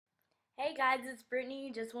Hey guys, it's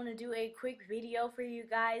Brittany. Just want to do a quick video for you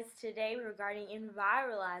guys today regarding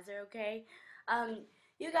Enviralizer, okay? Um,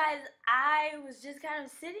 you guys, I was just kind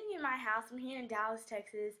of sitting in my house. I'm here in Dallas,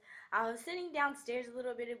 Texas. I was sitting downstairs a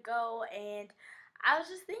little bit ago and I was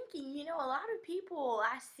just thinking, a lot of people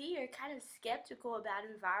I see are kind of skeptical about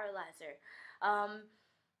Enviralizer. Um,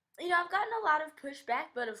 I've gotten a lot of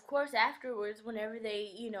pushback, but of course, afterwards, whenever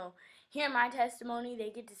they, hear my testimony, they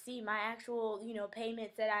get to see my actual,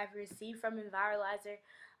 payments that I've received from Enviralizer.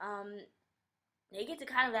 Um, they get to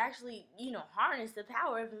kind of actually, harness the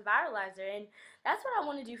power of Enviralizer, and that's what I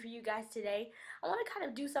want to do for you guys today. I want to kind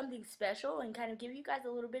of do something special and kind of give you guys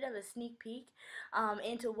a little bit of a sneak peek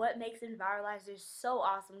into what makes Enviralizer so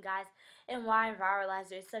awesome, guys, and why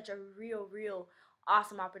Enviralizer is such a real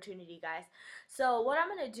awesome opportunity, guys. So what I'm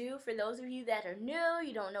going to do, for those of you that are new,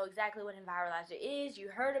 you don't know exactly what Enviralizer is, you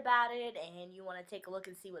heard about it and you want to take a look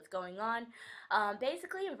and see what's going on.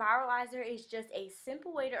 Basically, Enviralizer is just a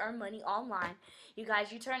simple way to earn money online. You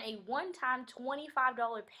guys, you turn a one-time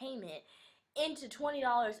 $25 payment into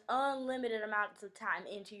 $20 unlimited amounts of time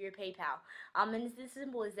into your PayPal. And it's as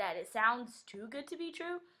simple as that. It sounds too good to be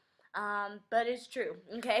true, but it's true,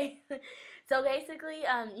 okay? So basically,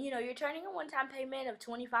 you're turning a one-time payment of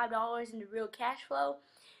 $25 into real cash flow.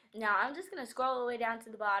 Now, I'm just going to scroll all the way down to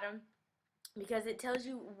the bottom because it tells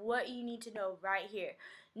you what you need to know right here.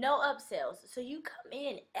 No upsells. So you come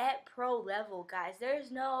in at pro level, guys.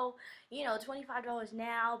 There's no, $25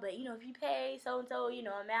 now, but, if you pay so-and-so,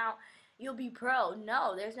 amount, you'll be pro.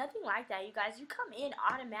 No, there's nothing like that, you guys. You come in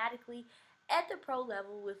automatically at the pro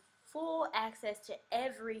level with full access to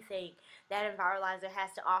everything that Enviralizer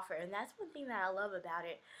has to offer, and that's one thing that I love about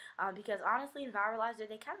it, because honestly, Enviralizer,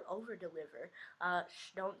 they kind of over deliver.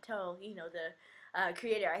 Don't tell the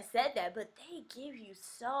creator I said that, but they give you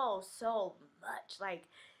so much, like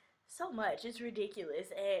so much. It's ridiculous,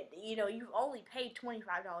 and you've only paid $25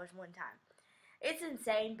 one time. It's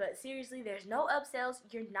insane, but seriously, there's no upsells.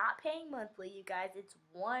 You're not paying monthly, you guys. It's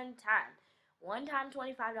one time. One time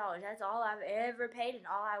 $25. That's all I've ever paid and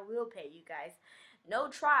all I will pay, you guys. No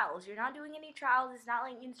trials. You're not doing any trials. It's not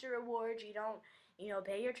like instant rewards. You don't,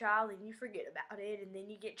 pay your trial and you forget about it and then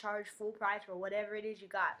you get charged full price for whatever it is you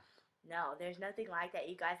got. No, there's nothing like that,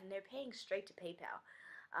 you guys, and they're paying straight to PayPal.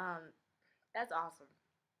 That's awesome.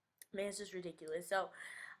 Man, it's just ridiculous. So,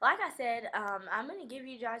 like I said, I'm going to give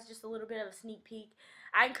you guys just a little bit of a sneak peek.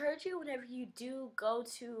 I encourage you, whenever you do go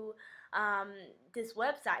to this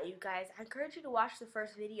website, you guys, I encourage you to watch the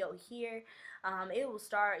first video here. It will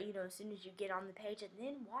start, as soon as you get on the page, and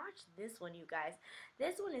then watch this one, you guys.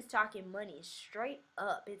 This one is talking money straight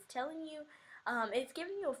up. It's telling you, it's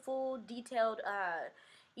giving you a full, detailed,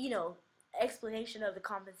 you know, explanation of the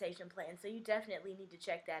compensation plan. So you definitely need to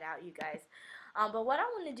check that out, you guys. But what I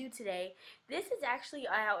want to do today, this is actually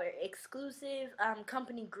our exclusive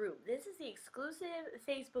company group. This is the exclusive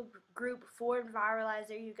Facebook group for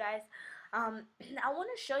Enviralizer, you guys. I want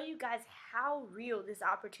to show you guys how real this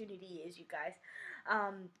opportunity is, you guys.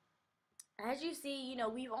 As you see,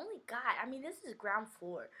 we've only got, this is ground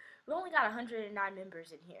floor. We've only got 109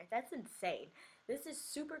 members in here. That's insane. This is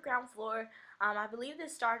super ground floor. I believe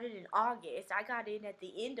this started in August. I got in at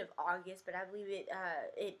the end of August, but I believe it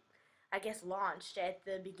I guess launched at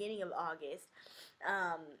the beginning of August.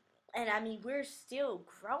 And we're still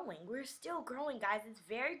growing. We're still growing, guys. It's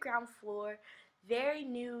very ground floor, very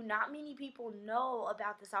new. Not many people know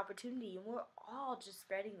about this opportunity, and we're all just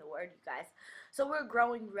spreading the word, you guys. So we're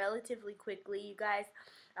growing relatively quickly, you guys.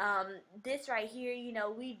 This right here,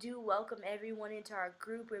 we do welcome everyone into our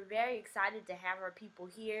group. We're very excited to have our people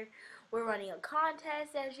here. We're running a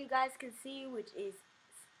contest, as you guys can see, which is,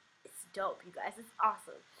 it's dope, you guys. It's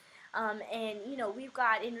awesome. And we've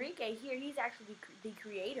got Enrique here. He's actually the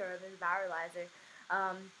creator of Enviralizer.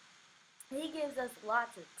 He gives us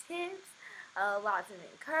lots of tips, lots of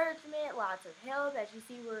encouragement, lots of help. As you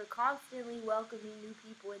see, we're constantly welcoming new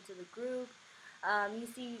people into the group. You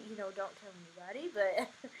see, don't tell anybody, but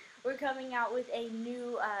we're coming out with a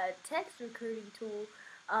new text recruiting tool,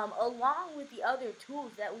 along with the other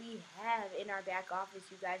tools that we have in our back office,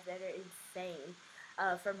 you guys, that are insane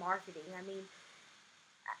for marketing.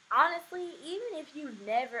 Honestly, even if you've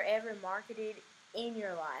never ever marketed in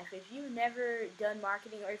your life, if you've never done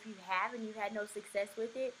marketing, or if you have and you've had no success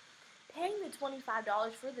with it, paying the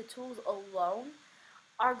 $25 for the tools alone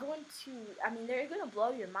are going to, they're going to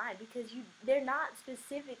blow your mind, because they're not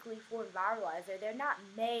specifically for Enviralizer. They're not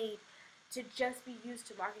made to just be used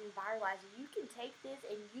to market Enviralizer. You can take this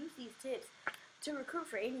and use these tips to recruit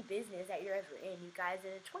for any business that you're ever in, you guys.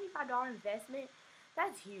 And a $25 investment,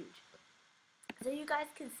 that's huge. So you guys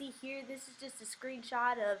can see here, this is just a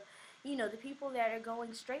screenshot of, you know, the people that are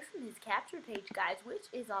going straight from his capture page, guys, which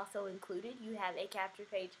is also included. You have a capture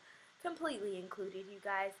page completely included, you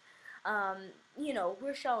guys. You know,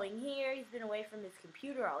 we're showing here, he's been away from his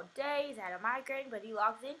computer all day, he's had a migraine, but he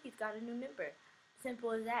logs in, he's got a new member.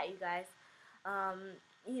 Simple as that, you guys.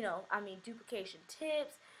 You know, I mean, duplication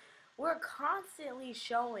tips. We're constantly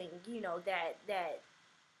showing, you know, that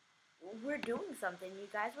we're doing something, you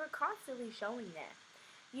guys. We're constantly showing that.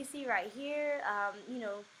 You see right here, you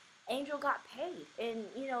know, Angel got paid, and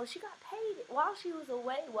you know, she got paid while she was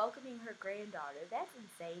away welcoming her granddaughter. That's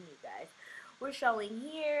insane, you guys. We're showing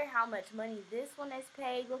here how much money this one has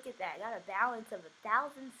paid. Look at that, got a balance of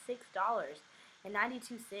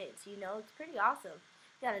 $1,006.92. You know, it's pretty awesome.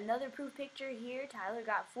 Got another proof picture here. Tyler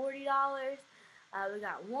got $40. We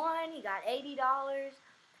got one. He got $80.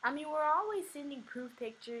 I mean, we're always sending proof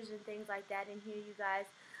pictures and things like that in here, you guys.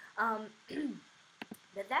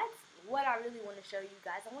 But that's what I really want to show you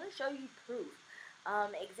guys. I want to show you proof.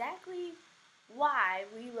 Exactly why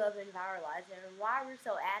we love Enviralizer and why we're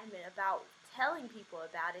so adamant about telling people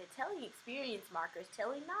about it, telling experienced marketers,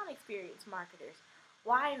 telling non-experienced marketers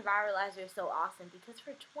why Enviralizer is so awesome. Because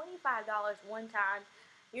for $25 one time,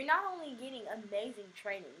 you're not only getting amazing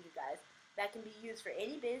training, you guys, that can be used for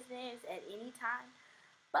any business at any time,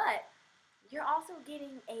 but you're also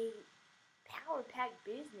getting a power-packed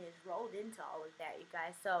business rolled into all of that, you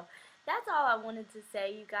guys. So that's all I wanted to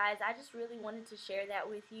say, you guys. I just really wanted to share that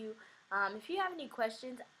with you. If you have any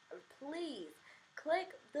questions, please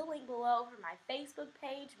click the link below for my Facebook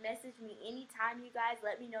page. Message me anytime, you guys.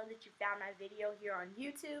 Let me know that you found my video here on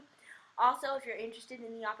YouTube. Also, if you're interested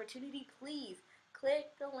in the opportunity, please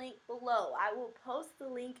click the link below. I will post the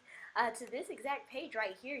link to this exact page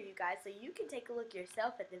right here, you guys, so you can take a look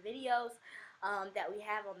yourself at the videos that we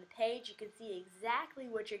have on the page. You can see exactly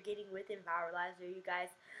what you're getting with Enviralizer, you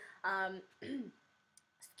guys.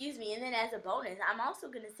 Excuse me. And then as a bonus, I'm also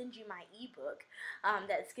going to send you my ebook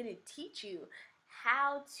that's going to teach you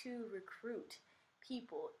how to recruit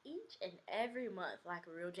people each and every month like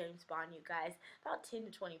a real James Bond, you guys. About 10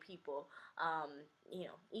 to 20 people, you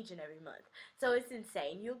know, each and every month. So it's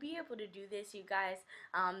insane. You'll be able to do this, you guys.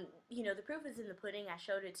 You know, the proof is in the pudding. I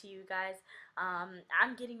showed it to you guys.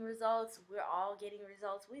 I'm getting results. We're all getting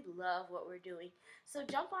results. We love what we're doing. So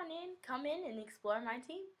jump on in, come in, and explore my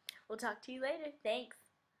team. We'll talk to you later. Thanks.